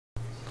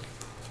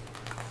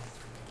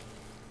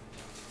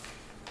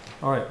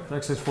Alright,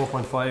 exercise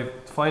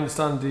 4.5. Find the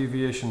standard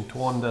deviation to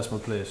one decimal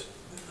place.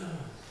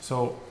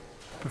 So,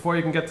 before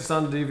you can get the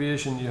standard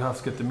deviation, you have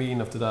to get the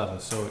mean of the data.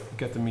 So,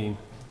 get the mean.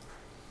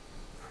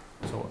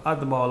 So,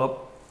 add them all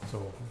up.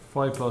 So,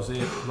 5 plus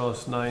 8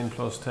 plus 9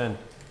 plus 10.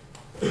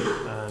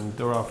 And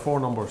there are 4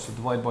 numbers, so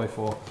divide by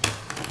 4.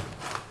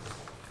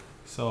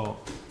 So,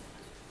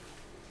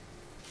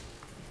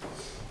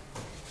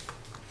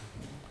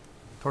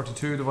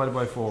 32 divided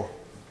by 4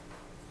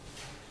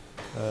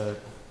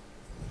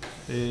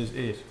 is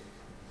 8.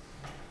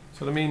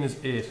 So the mean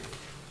is 8.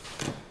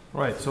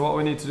 Right, so what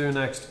we need to do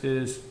next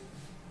is,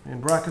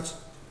 in brackets,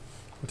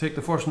 we take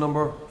the first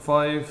number,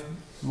 5,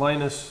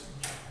 minus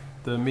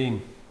the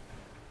mean,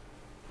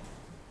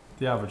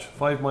 the average.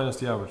 5 minus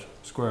the average,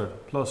 squared,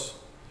 plus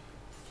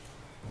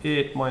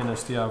 8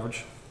 minus the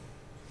average,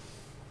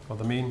 or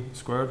the mean,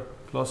 squared,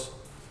 plus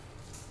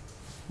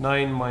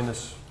 9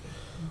 minus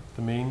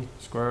the mean,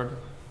 squared,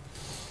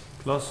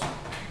 plus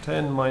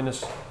 10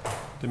 minus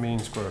the mean,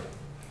 squared.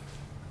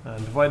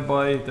 And divide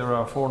by, there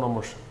are 4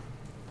 numbers.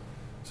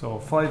 So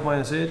 5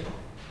 minus 8,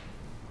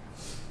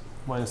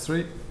 minus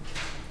 3,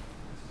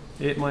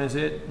 8 minus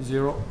 8,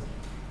 0,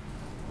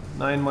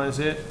 9 minus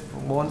 8,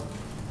 1,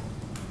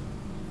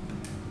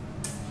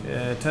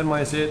 10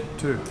 minus 8,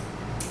 2.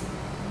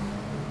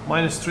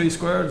 Minus 3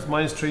 squared,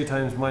 minus 3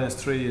 times minus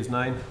 3 is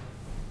 9.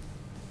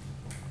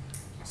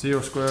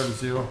 0 squared is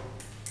 0.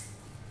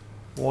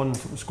 1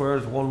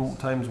 squared is 1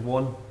 times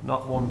 1,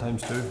 not 1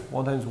 times 2.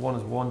 1 times 1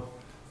 is 1,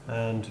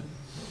 and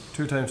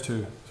 2 times 2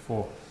 is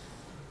 4.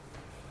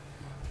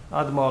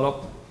 Add them all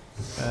up.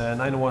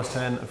 9 and 1 is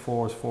 10, and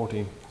 4 is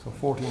 14. So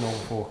 14 over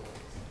 4.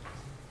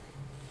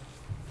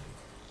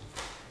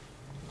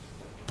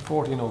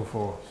 14 over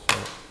 4. So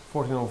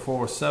 14 over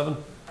 4 is 7.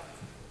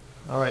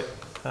 Alright,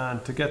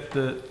 and to get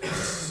the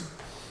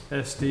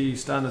SD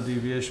standard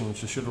deviation,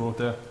 which I should have wrote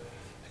there,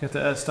 to get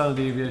the standard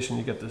deviation,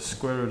 you get the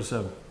square root of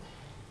 7.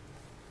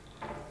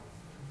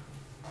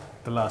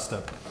 The last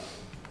step.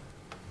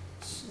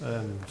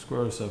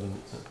 Square root of 7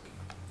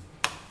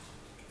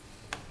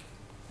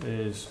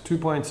 is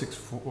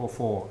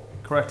 2.644.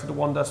 Correct to the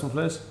one decimal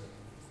place.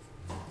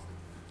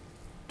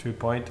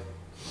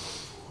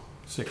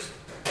 2.6.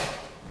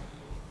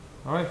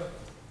 Alright.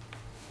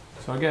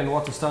 So again,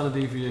 what does standard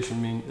deviation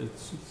mean?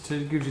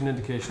 It gives you an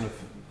indication of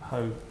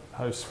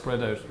how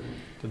spread out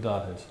the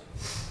data is.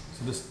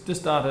 So this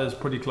data is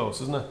pretty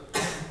close, isn't it?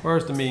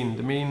 Where's the mean?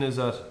 The mean is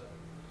at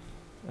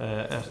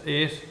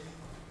 8.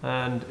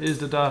 And is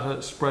the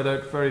data spread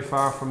out very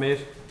far from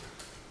 8?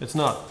 It's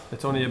not.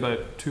 It's only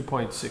about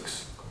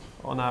 2.6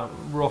 on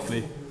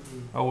roughly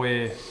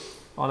away,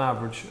 on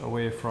average,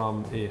 away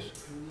from 8.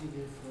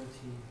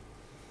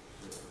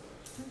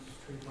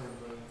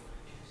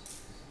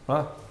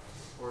 Huh?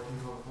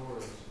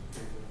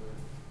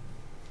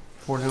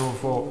 14 over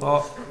 4.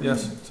 Oh,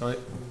 yes, sorry.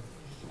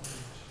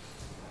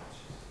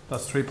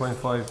 That's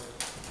 3.5.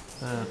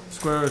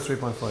 Square root of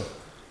 3.5.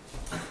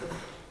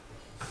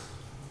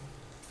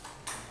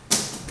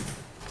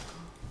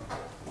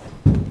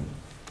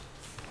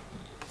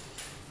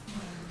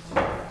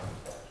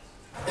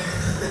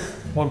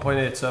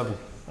 .87.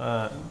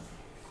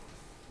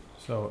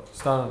 So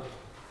standard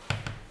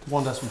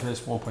one decimal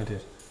place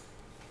 1.8.